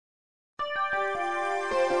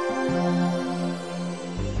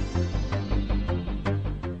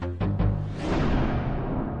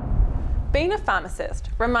Being a pharmacist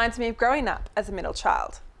reminds me of growing up as a middle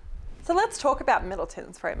child. So let's talk about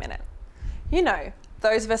Middletons for a minute. You know,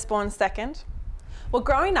 those of us born second. Well,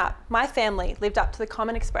 growing up, my family lived up to the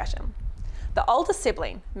common expression: the older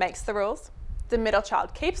sibling makes the rules, the middle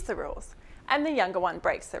child keeps the rules, and the younger one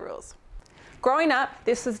breaks the rules. Growing up,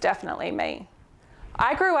 this was definitely me.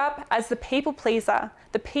 I grew up as the people pleaser,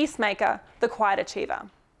 the peacemaker, the quiet achiever.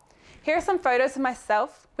 Here are some photos of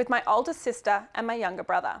myself with my older sister and my younger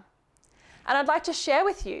brother. And I'd like to share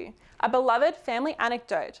with you a beloved family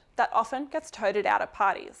anecdote that often gets toted out at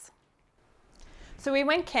parties. So we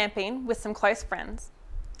went camping with some close friends.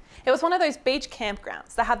 It was one of those beach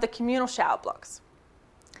campgrounds that had the communal shower blocks.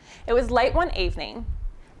 It was late one evening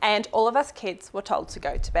and all of us kids were told to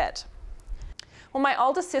go to bed. Well, my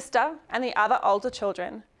older sister and the other older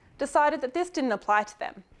children decided that this didn't apply to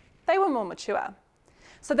them. They were more mature.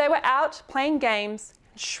 So they were out playing games,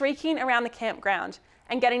 shrieking around the campground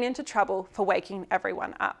and getting into trouble for waking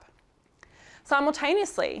everyone up.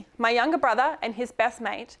 Simultaneously, my younger brother and his best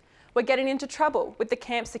mate were getting into trouble with the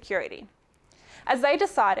camp security, as they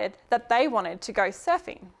decided that they wanted to go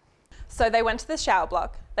surfing. So they went to the shower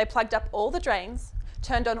block, they plugged up all the drains,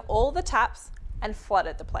 turned on all the taps, and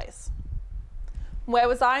flooded the place. Where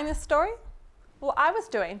was I in this story? Well, I was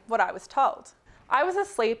doing what I was told. I was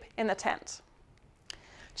asleep in the tent.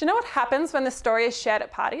 Do you know what happens when the story is shared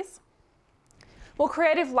at parties? Well,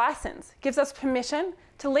 creative license gives us permission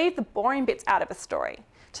to leave the boring bits out of a story,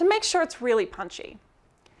 to make sure it's really punchy.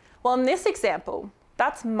 Well, in this example,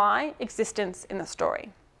 that's my existence in the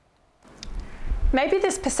story. Maybe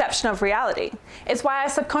this perception of reality is why I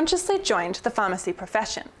subconsciously joined the pharmacy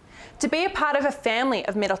profession, to be a part of a family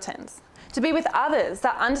of Middletons, to be with others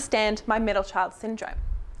that understand my middle child syndrome.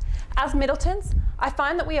 As Middletons, I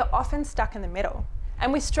find that we are often stuck in the middle,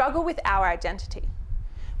 and we struggle with our identity.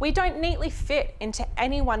 We don't neatly fit into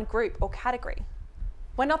any one group or category.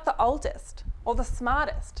 We're not the oldest, or the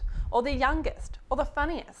smartest, or the youngest, or the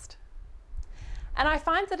funniest. And I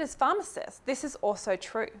find that as pharmacists, this is also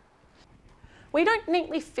true. We don't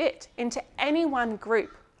neatly fit into any one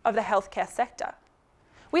group of the healthcare sector.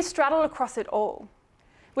 We straddle across it all.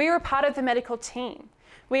 We are a part of the medical team.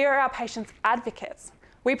 We are our patients' advocates.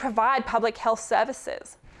 We provide public health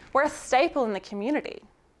services. We're a staple in the community.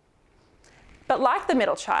 But like the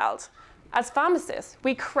middle child, as pharmacists,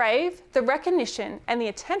 we crave the recognition and the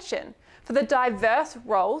attention for the diverse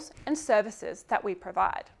roles and services that we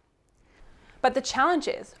provide. But the challenge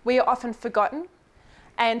is we are often forgotten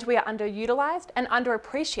and we are underutilised and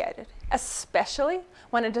underappreciated, especially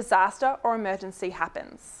when a disaster or emergency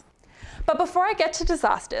happens. But before I get to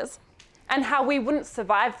disasters and how we wouldn't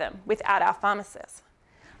survive them without our pharmacists,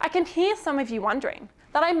 I can hear some of you wondering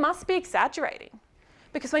that I must be exaggerating.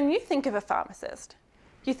 Because when you think of a pharmacist,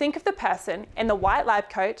 you think of the person in the white lab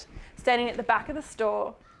coat standing at the back of the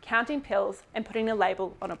store, counting pills and putting a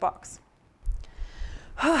label on a box.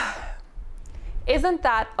 Isn't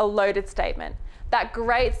that a loaded statement that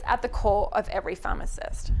grates at the core of every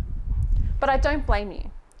pharmacist? But I don't blame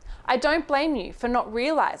you. I don't blame you for not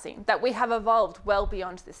realizing that we have evolved well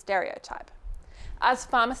beyond this stereotype. As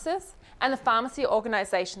pharmacists and the pharmacy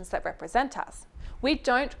organizations that represent us, we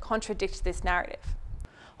don't contradict this narrative.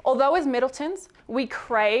 Although as Middletons, we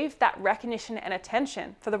crave that recognition and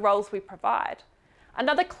attention for the roles we provide,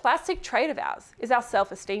 another classic trait of ours is our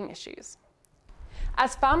self-esteem issues.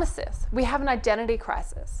 As pharmacists, we have an identity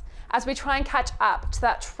crisis as we try and catch up to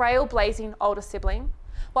that trailblazing older sibling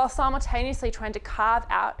while simultaneously trying to carve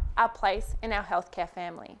out our place in our healthcare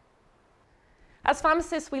family. As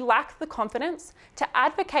pharmacists, we lack the confidence to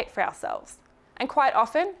advocate for ourselves, and quite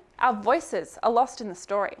often, our voices are lost in the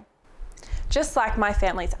story. Just like my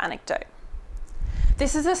family's anecdote.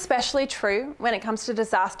 This is especially true when it comes to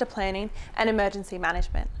disaster planning and emergency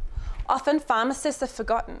management. Often pharmacists are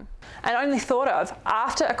forgotten and only thought of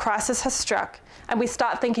after a crisis has struck and we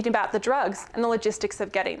start thinking about the drugs and the logistics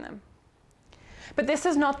of getting them. But this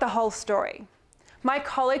is not the whole story. My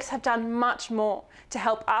colleagues have done much more to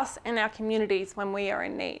help us and our communities when we are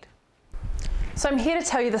in need. So I'm here to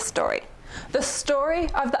tell you the story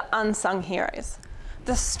of the unsung heroes.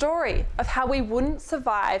 The story of how we wouldn't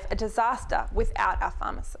survive a disaster without our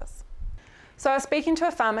pharmacists. So I was speaking to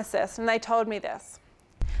a pharmacist and they told me this.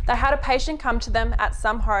 They had a patient come to them at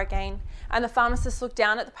some hurricane and the pharmacist looked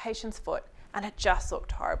down at the patient's foot and it just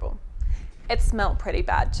looked horrible. It smelled pretty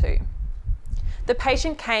bad too. The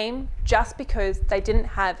patient came just because they didn't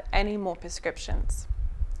have any more prescriptions.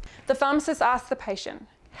 The pharmacist asked the patient,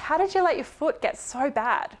 "How did you let your foot get so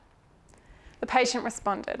bad?" The patient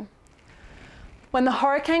responded, "When the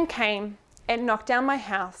hurricane came, it knocked down my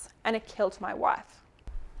house and it killed my wife."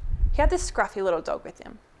 He had this scruffy little dog with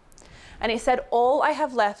him. And he said, "All I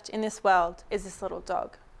have left in this world is this little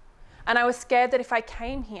dog. And I was scared that if I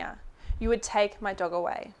came here, you would take my dog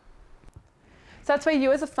away." So that's where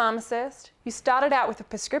you as a pharmacist, you started out with a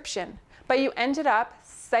prescription, but you ended up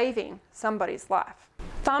saving somebody's life.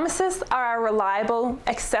 Pharmacists are a reliable,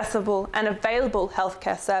 accessible, and available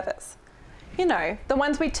healthcare service. You know, the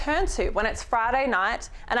ones we turn to when it's Friday night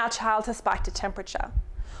and our child has spiked a temperature,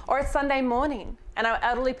 or it's Sunday morning and our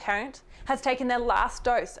elderly parent has taken their last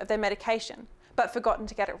dose of their medication but forgotten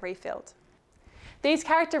to get it refilled. These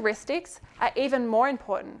characteristics are even more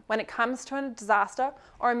important when it comes to a disaster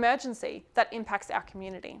or emergency that impacts our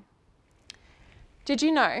community. Did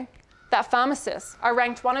you know that pharmacists are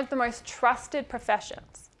ranked one of the most trusted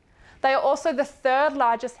professions? They are also the third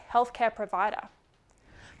largest healthcare provider.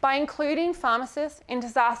 By including pharmacists in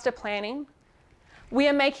disaster planning, we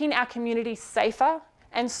are making our community safer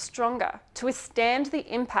and stronger to withstand the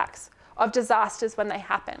impacts of disasters when they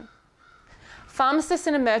happen. Pharmacists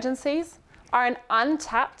in emergencies are an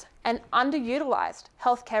untapped and underutilised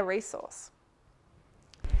healthcare resource.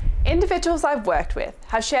 Individuals I've worked with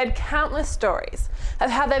have shared countless stories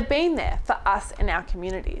of how they've been there for us in our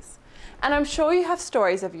communities, and I'm sure you have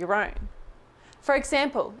stories of your own. For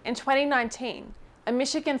example, in 2019, a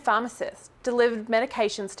Michigan pharmacist delivered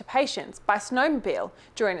medications to patients by snowmobile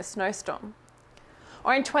during a snowstorm.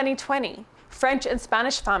 Or in 2020, French and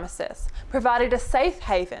Spanish pharmacists provided a safe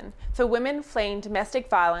haven for women fleeing domestic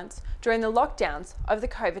violence during the lockdowns of the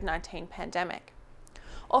COVID-19 pandemic.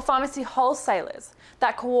 Or pharmacy wholesalers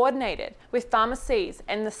that coordinated with pharmacies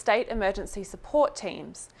and the state emergency support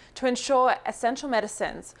teams to ensure essential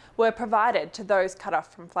medicines were provided to those cut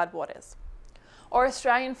off from floodwaters. Or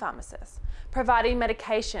Australian pharmacists providing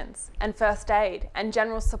medications and first aid and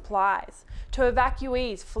general supplies to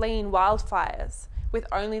evacuees fleeing wildfires with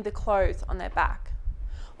only the clothes on their back.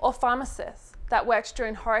 Or pharmacists that worked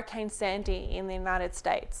during Hurricane Sandy in the United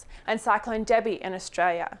States and Cyclone Debbie in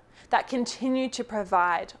Australia that continued to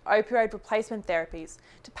provide opioid replacement therapies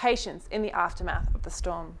to patients in the aftermath of the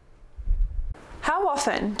storm. How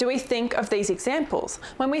often do we think of these examples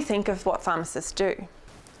when we think of what pharmacists do?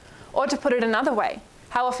 Or to put it another way,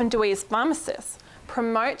 how often do we as pharmacists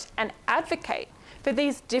promote and advocate for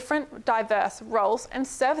these different diverse roles and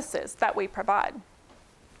services that we provide?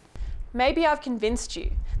 Maybe I've convinced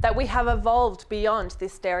you that we have evolved beyond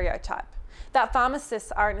this stereotype, that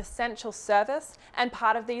pharmacists are an essential service and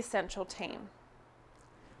part of the essential team.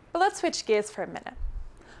 But let's switch gears for a minute.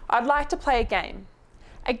 I'd like to play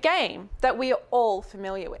a game that we are all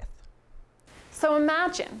familiar with. So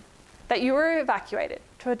imagine that you were evacuated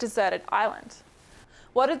to a deserted island.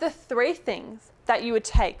 What are the 3 things that you would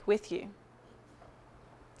take with you?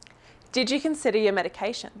 Did you consider your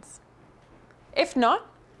medications? If not,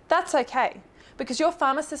 that's okay, because your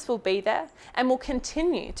pharmacist will be there and will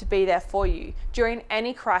continue to be there for you during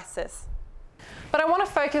any crisis. But I want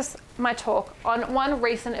to focus my talk on one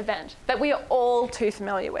recent event that we are all too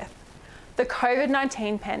familiar with, the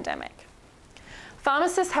COVID-19 pandemic.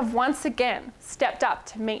 Pharmacists have once again stepped up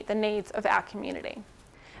to meet the needs of our community.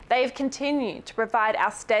 They have continued to provide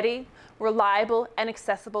our steady, reliable, and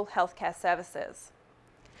accessible healthcare services.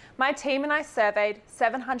 My team and I surveyed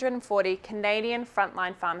 740 Canadian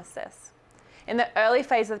frontline pharmacists in the early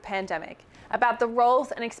phase of the pandemic about the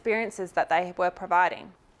roles and experiences that they were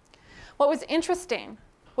providing. What was interesting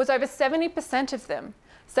was over 70% of them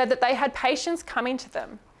said that they had patients coming to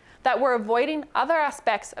them that were avoiding other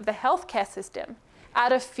aspects of the healthcare system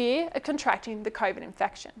out of fear of contracting the COVID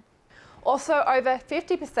infection. Also, over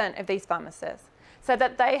 50% of these pharmacists said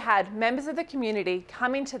that they had members of the community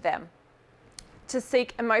coming to them to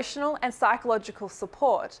seek emotional and psychological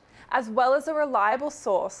support, as well as a reliable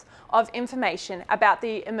source of information about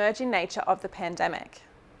the emerging nature of the pandemic.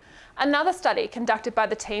 Another study conducted by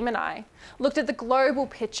the team and I looked at the global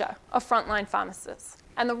picture of frontline pharmacists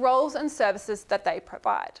and the roles and services that they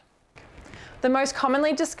provide. The most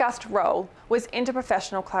commonly discussed role was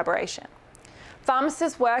interprofessional collaboration.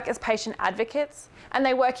 Pharmacists work as patient advocates, and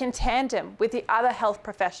they work in tandem with the other health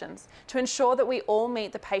professions to ensure that we all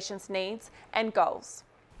meet the patient's needs and goals.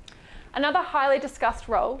 Another highly discussed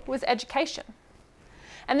role was education.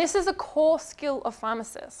 And this is a core skill of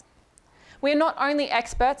pharmacists. We are not only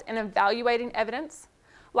experts in evaluating evidence,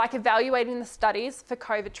 like evaluating the studies for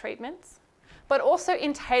COVID treatments, but also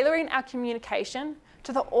in tailoring our communication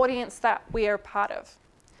to the audience that we are a part of.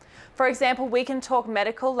 For example, we can talk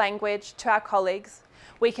medical language to our colleagues,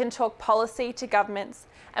 we can talk policy to governments,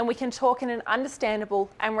 and we can talk in an understandable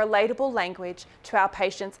and relatable language to our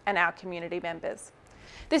patients and our community members.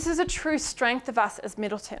 This is a true strength of us as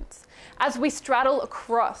Middletons, as we straddle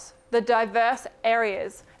across the diverse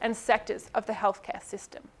areas and sectors of the healthcare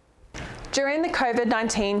system. During the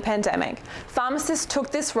COVID-19 pandemic, pharmacists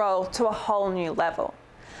took this role to a whole new level.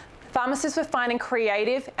 Pharmacists were finding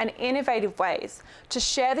creative and innovative ways to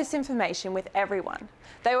share this information with everyone.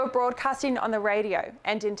 They were broadcasting on the radio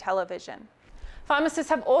and in television. Pharmacists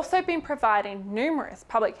have also been providing numerous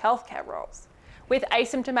public healthcare roles, with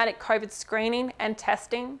asymptomatic COVID screening and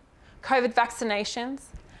testing, COVID vaccinations,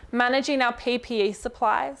 managing our PPE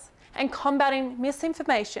supplies, and combating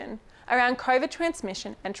misinformation around COVID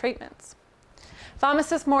transmission and treatments.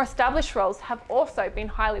 Pharmacists' more established roles have also been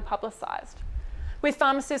highly publicised, with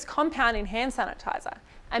pharmacists compounding hand sanitizer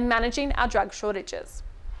and managing our drug shortages.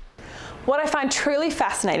 What I find truly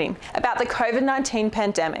fascinating about the COVID-19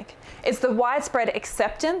 pandemic is the widespread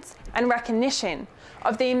acceptance and recognition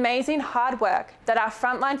of the amazing hard work that our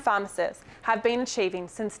frontline pharmacists have been achieving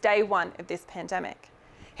since day one of this pandemic.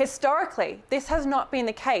 Historically, this has not been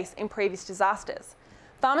the case in previous disasters.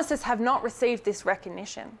 Pharmacists have not received this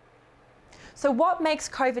recognition. So what makes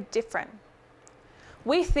COVID different?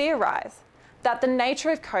 We theorise that the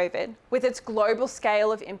nature of COVID, with its global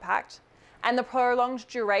scale of impact and the prolonged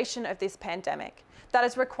duration of this pandemic, that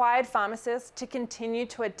has required pharmacists to continue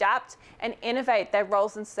to adapt and innovate their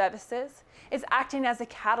roles and services, is acting as a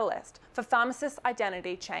catalyst for pharmacists'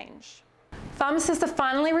 identity change. Pharmacists are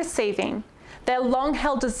finally receiving their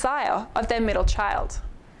long-held desire of their middle child,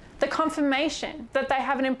 the confirmation that they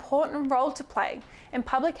have an important role to play in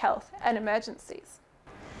public health and emergencies.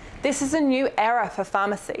 This is a new era for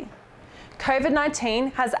pharmacy.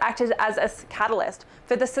 COVID-19 has acted as a catalyst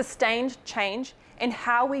for the sustained change in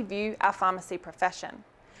how we view our pharmacy profession.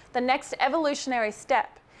 The next evolutionary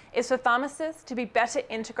step is for pharmacists to be better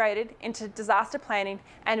integrated into disaster planning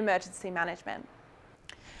and emergency management.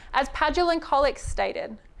 As Padgell and colleagues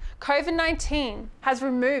stated, COVID-19 has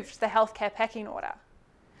removed the healthcare pecking order.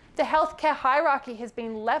 The healthcare hierarchy has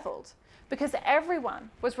been levelled because everyone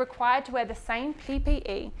was required to wear the same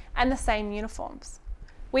PPE and the same uniforms.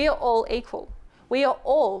 We are all equal. We are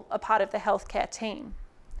all a part of the healthcare team.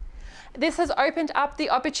 This has opened up the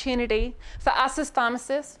opportunity for us as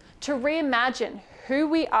pharmacists to reimagine who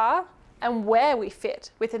we are and where we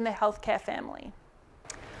fit within the healthcare family.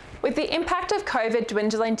 With the impact of COVID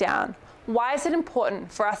dwindling down, why is it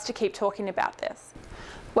important for us to keep talking about this?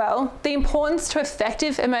 Well, the importance to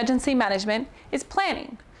effective emergency management is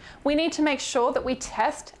planning. We need to make sure that we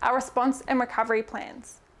test our response and recovery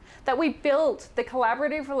plans, that we build the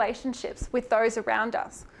collaborative relationships with those around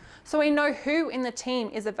us, so we know who in the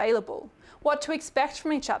team is available, what to expect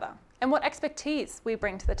from each other, and what expertise we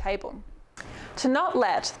bring to the table. To not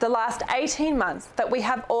let the last 18 months that we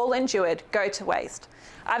have all endured go to waste,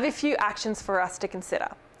 I have a few actions for us to consider.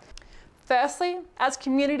 Firstly, as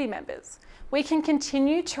community members, we can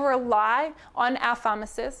continue to rely on our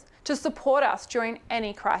pharmacists to support us during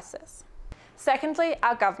any crisis. Secondly,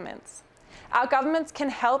 our governments. Our governments can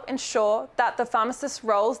help ensure that the pharmacist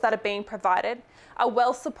roles that are being provided are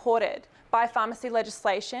well supported by pharmacy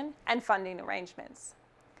legislation and funding arrangements.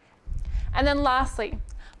 And then lastly,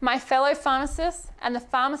 my fellow pharmacists and the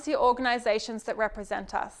pharmacy organisations that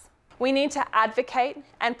represent us. We need to advocate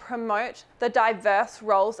and promote the diverse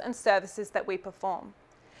roles and services that we perform,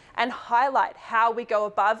 and highlight how we go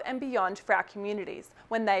above and beyond for our communities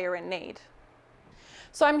when they are in need.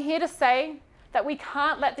 So I'm here to say that we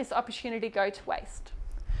can't let this opportunity go to waste.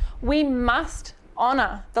 We must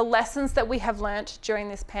honour the lessons that we have learnt during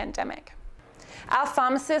this pandemic. Our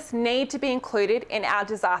pharmacists need to be included in our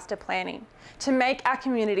disaster planning to make our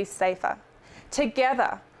communities safer.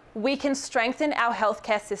 Together, we can strengthen our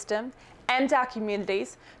healthcare system and our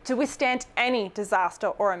communities to withstand any disaster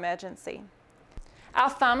or emergency. Our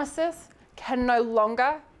pharmacists can no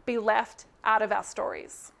longer be left out of our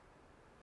stories.